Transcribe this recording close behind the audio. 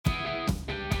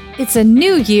It's a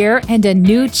new year and a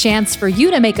new chance for you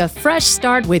to make a fresh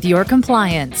start with your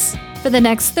compliance. For the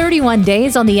next 31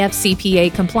 days on the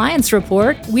FCPA Compliance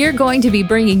Report, we're going to be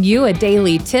bringing you a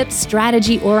daily tip,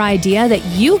 strategy, or idea that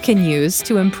you can use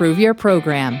to improve your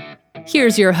program.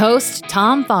 Here's your host,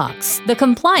 Tom Fox, the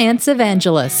Compliance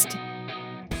Evangelist.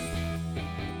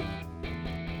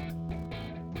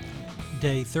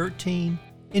 Day 13,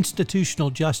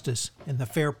 Institutional Justice and the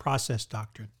Fair Process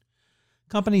Doctrine.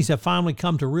 Companies have finally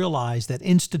come to realize that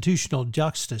institutional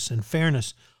justice and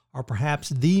fairness are perhaps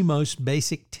the most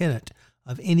basic tenet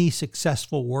of any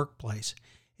successful workplace.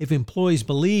 If employees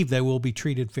believe they will be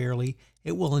treated fairly,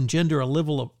 it will engender a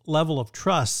level of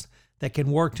trust that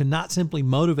can work to not simply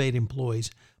motivate employees,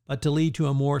 but to lead to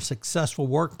a more successful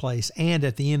workplace and,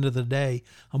 at the end of the day,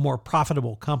 a more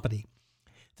profitable company.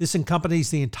 This encompasses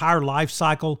the entire life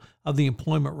cycle of the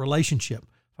employment relationship,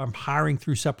 from hiring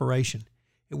through separation.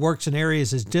 It works in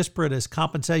areas as disparate as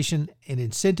compensation and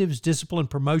incentives, discipline,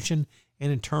 promotion,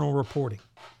 and internal reporting.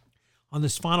 On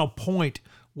this final point,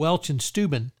 Welch and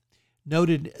Steuben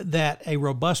noted that a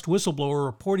robust whistleblower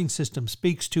reporting system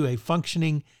speaks to a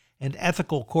functioning and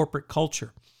ethical corporate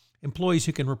culture. Employees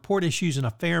who can report issues in a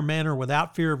fair manner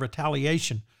without fear of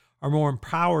retaliation are more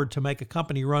empowered to make a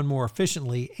company run more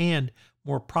efficiently and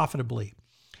more profitably.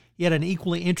 Yet an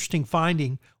equally interesting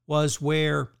finding was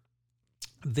where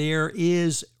there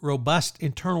is robust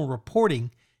internal reporting,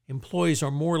 employees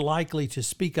are more likely to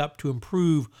speak up to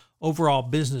improve overall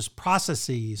business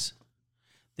processes,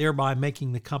 thereby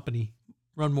making the company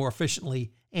run more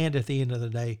efficiently and, at the end of the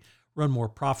day, run more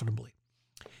profitably.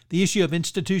 The issue of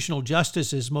institutional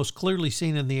justice is most clearly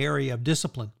seen in the area of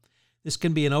discipline. This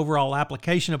can be an overall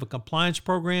application of a compliance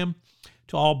program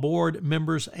to all board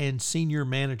members and senior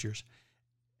managers.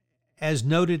 As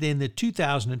noted in the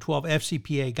 2012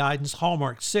 FCPA guidance,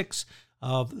 Hallmark 6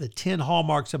 of the 10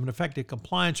 hallmarks of an effective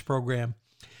compliance program,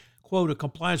 quote, a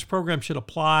compliance program should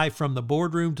apply from the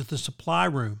boardroom to the supply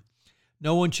room.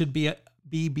 No one should be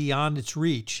beyond its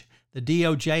reach. The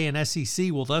DOJ and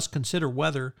SEC will thus consider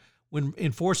whether, when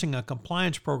enforcing a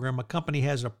compliance program, a company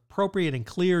has appropriate and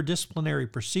clear disciplinary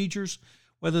procedures,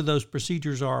 whether those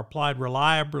procedures are applied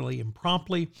reliably and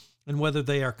promptly, and whether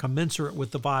they are commensurate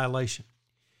with the violation.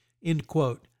 End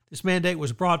quote. This mandate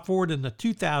was brought forward in the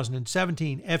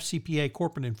 2017 FCPA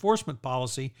corporate enforcement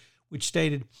policy, which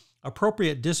stated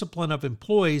appropriate discipline of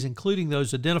employees, including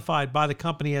those identified by the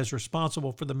company as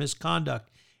responsible for the misconduct,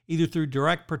 either through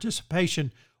direct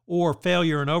participation or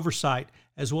failure and oversight,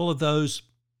 as well as those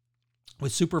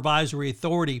with supervisory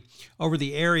authority over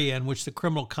the area in which the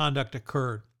criminal conduct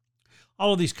occurred.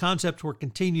 All of these concepts were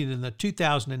continued in the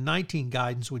 2019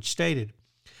 guidance, which stated,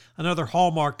 another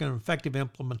hallmark and effective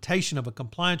implementation of a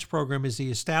compliance program is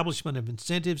the establishment of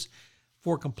incentives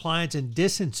for compliance and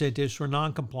disincentives for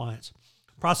noncompliance.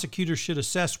 Prosecutors should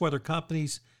assess whether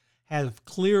companies have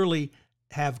clear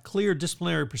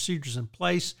disciplinary procedures in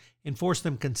place, enforce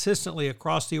them consistently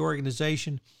across the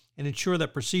organization, and ensure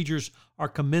that procedures are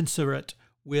commensurate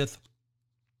with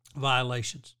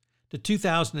violations. The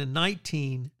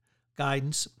 2019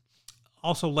 guidance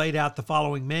also laid out the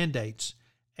following mandates.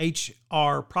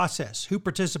 HR process. Who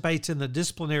participates in the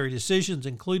disciplinary decisions,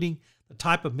 including the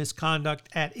type of misconduct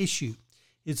at issue?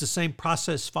 Is the same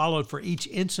process followed for each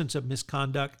instance of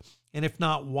misconduct? And if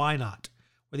not, why not?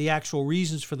 Were the actual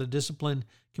reasons for the discipline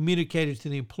communicated to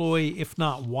the employee? If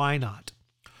not, why not?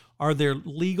 Are there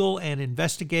legal and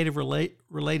investigative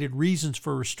related reasons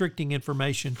for restricting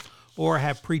information, or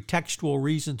have pretextual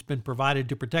reasons been provided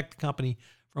to protect the company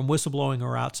from whistleblowing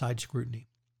or outside scrutiny?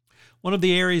 One of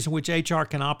the areas in which HR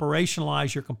can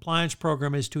operationalize your compliance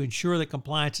program is to ensure that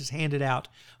compliance is handed out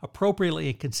appropriately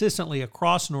and consistently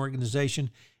across an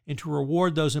organization, and to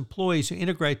reward those employees who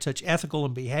integrate such ethical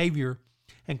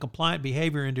and compliant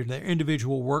behavior into their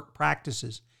individual work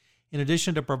practices. In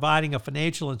addition to providing a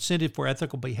financial incentive for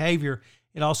ethical behavior,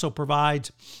 it also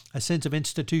provides a sense of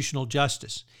institutional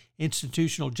justice.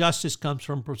 Institutional justice comes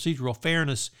from procedural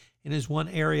fairness and is one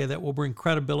area that will bring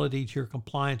credibility to your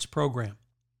compliance program.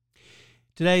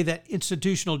 Today, that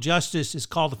institutional justice is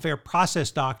called the Fair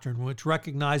Process Doctrine, which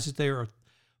recognizes there are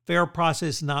fair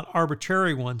processes, not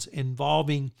arbitrary ones,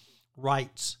 involving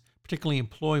rights, particularly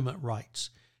employment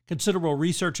rights. Considerable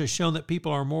research has shown that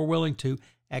people are more willing to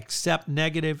accept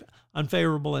negative,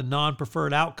 unfavorable, and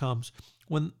non-preferred outcomes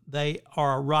when they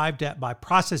are arrived at by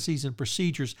processes and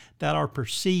procedures that are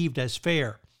perceived as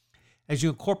fair. As you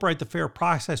incorporate the Fair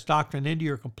Process Doctrine into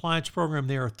your compliance program,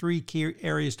 there are three key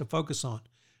areas to focus on.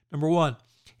 Number one,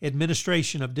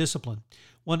 administration of discipline.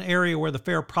 One area where the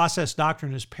Fair Process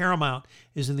Doctrine is paramount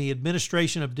is in the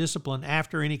administration of discipline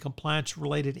after any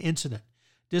compliance-related incident.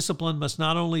 Discipline must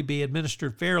not only be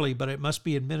administered fairly, but it must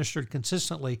be administered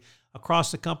consistently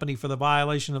across the company for the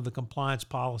violation of the compliance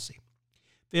policy.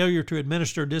 Failure to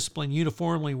administer discipline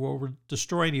uniformly will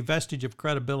destroy any vestige of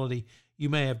credibility you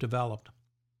may have developed.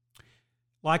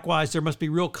 Likewise, there must be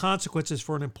real consequences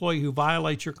for an employee who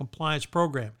violates your compliance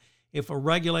program. If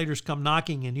regulators come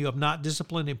knocking and you have not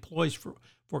disciplined employees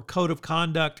for code of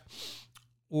conduct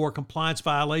or compliance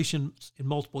violations in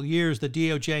multiple years, the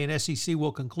DOJ and SEC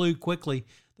will conclude quickly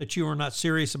that you are not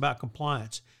serious about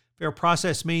compliance. Fair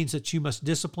process means that you must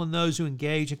discipline those who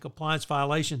engage in compliance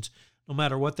violations, no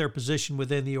matter what their position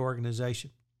within the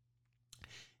organization.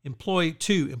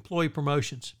 Employee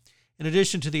promotions. In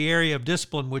addition to the area of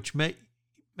discipline, which may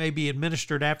be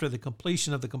administered after the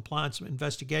completion of the compliance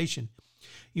investigation,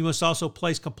 you must also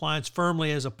place compliance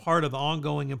firmly as a part of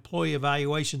ongoing employee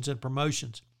evaluations and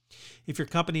promotions. If your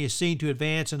company is seen to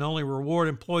advance and only reward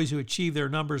employees who achieve their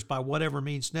numbers by whatever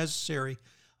means necessary,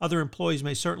 other employees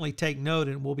may certainly take note,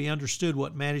 and it will be understood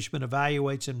what management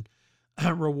evaluates and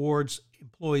rewards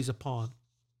employees upon.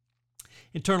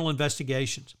 Internal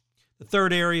investigations. The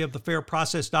third area of the fair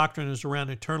process doctrine is around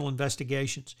internal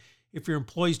investigations. If your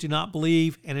employees do not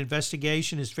believe an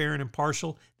investigation is fair and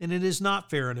impartial, then it is not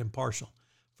fair and impartial.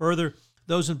 Further,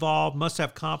 those involved must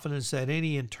have confidence that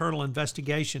any internal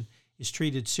investigation is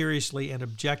treated seriously and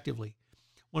objectively.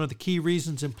 One of the key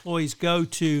reasons employees go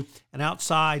to an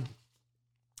outside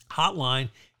hotline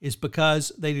is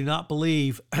because they do not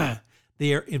believe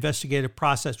their investigative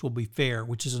process will be fair,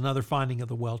 which is another finding of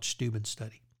the Welch-Steuben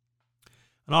study.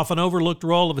 An often overlooked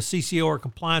role of a CCO or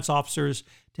compliance officer is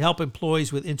to help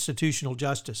employees with institutional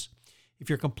justice. If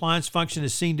your compliance function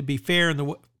is seen to be fair in the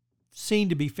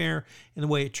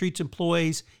way it treats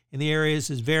employees in the areas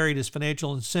as varied as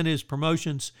financial incentives,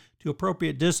 promotions, to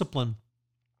appropriate discipline,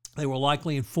 they will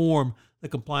likely inform the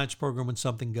compliance program when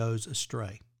something goes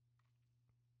astray.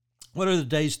 What are the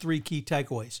day's 3 key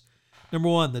takeaways? Number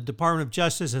 1, the Department of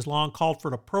Justice has long called for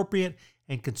an appropriate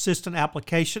and consistent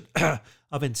application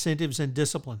of incentives and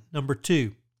discipline. Number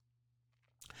 2,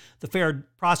 the fair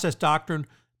process doctrine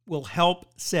will help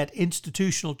set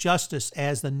institutional justice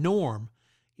as the norm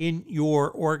in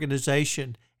your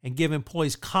organization and give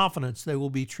employees confidence they will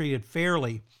be treated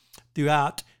fairly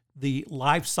throughout the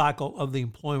life cycle of the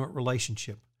employment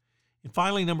relationship. And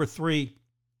finally, number 3,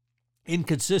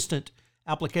 inconsistent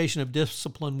application of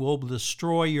discipline will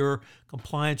destroy your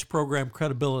compliance program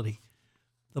credibility.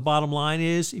 The bottom line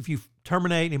is, if you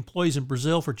terminate employees in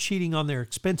Brazil for cheating on their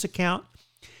expense account,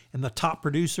 and the top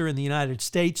producer in the United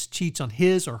States cheats on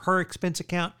his or her expense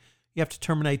account, you have to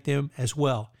terminate them as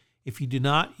well. If you do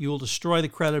not, you will destroy the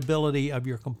credibility of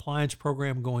your compliance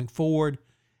program going forward,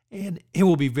 and it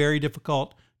will be very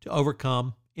difficult to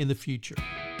overcome in the future.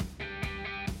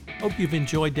 Hope you've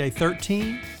enjoyed day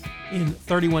 13 in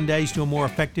 31 Days to a More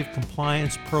Effective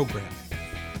Compliance Program.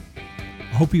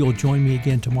 I hope you will join me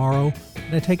again tomorrow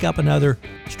when I take up another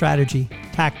strategy,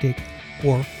 tactic,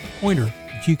 or pointer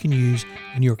that you can use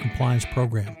in your compliance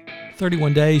program.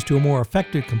 31 Days to a More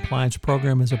Effective Compliance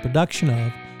Program is a production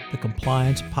of the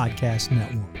Compliance Podcast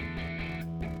Network.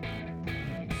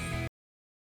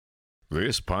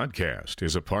 This podcast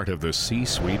is a part of the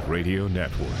C-Suite Radio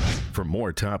Network. For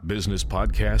more top business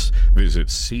podcasts, visit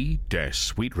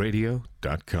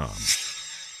c-suiteradio.com.